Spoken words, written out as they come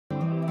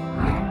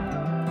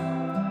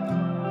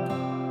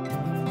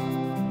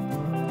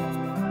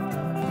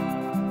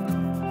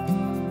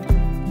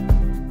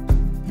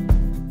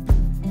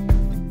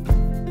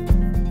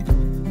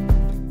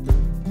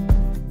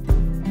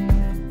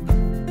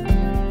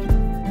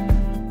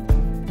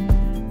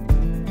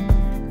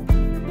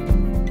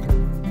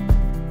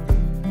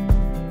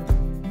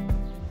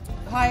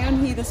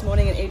this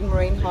morning at Eden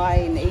Marine High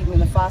in Eden in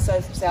the far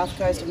south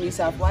coast of New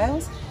South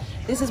Wales.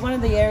 This is one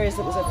of the areas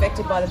that was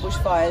affected by the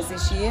bushfires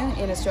this year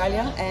in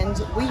Australia, and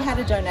we had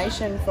a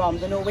donation from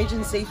the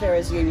Norwegian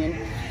Seafarers Union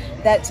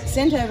that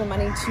sent over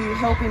money to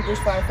help in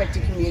bushfire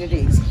affected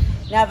communities.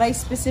 Now, they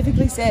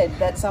specifically said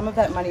that some of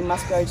that money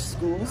must go to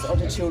schools or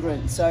to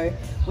children. So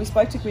we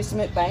spoke to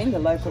Kristy McBain, the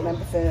local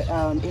member for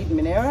Eden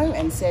Monero,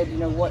 and said, you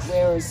know,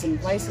 where are some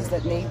places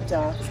that need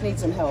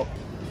some help.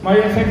 My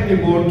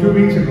executive board 2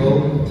 weeks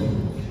ago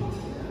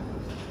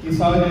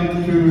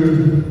decided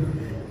to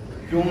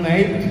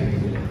donate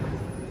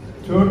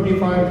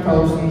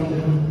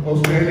 35,000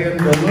 Australian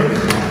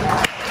dollars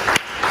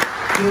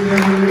to the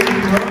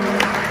relief work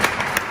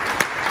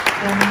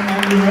from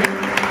Maritime.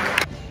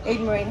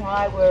 Eden Marine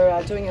High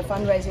were doing a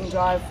fundraising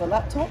drive for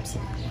laptops,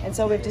 and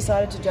so we've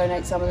decided to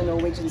donate some of the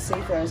Norwegian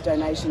Seafarers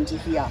donation to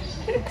here.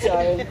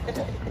 So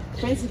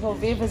Principal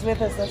Viv is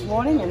with us this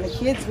morning, and the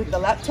kids with the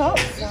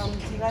laptops. Do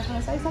you guys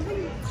want to say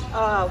something?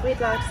 We'd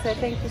like to say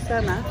thank you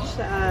so much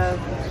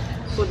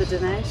for the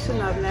donation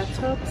of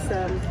laptops.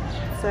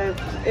 So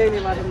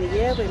earlier on in the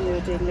year, when we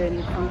were doing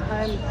learning from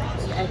home,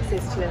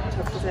 access to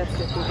laptops was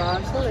absolutely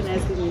vital, and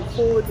as we move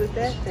forward with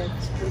that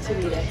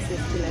continued access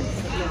to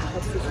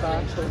laptops is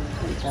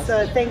vital.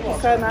 So thank you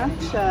so much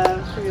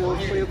for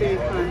your very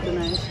kind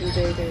donation,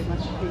 very, very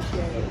much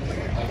appreciated.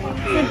 Thank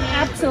you. It's an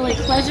absolute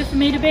pleasure for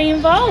me to be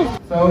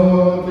involved.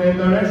 So the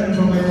direction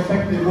from the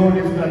executive board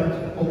is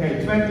that,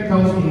 okay,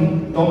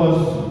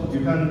 $20,000, you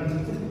can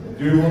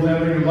do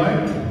whatever you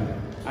like,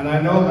 and I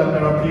know that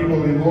there are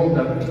people involved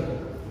that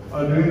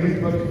are doing this,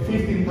 but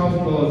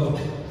 $15,000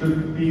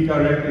 should be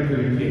directed to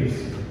the kids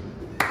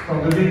from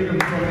the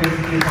victims from this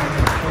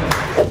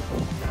disaster.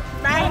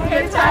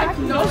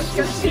 Maritime,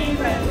 Norwegian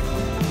Seafarers.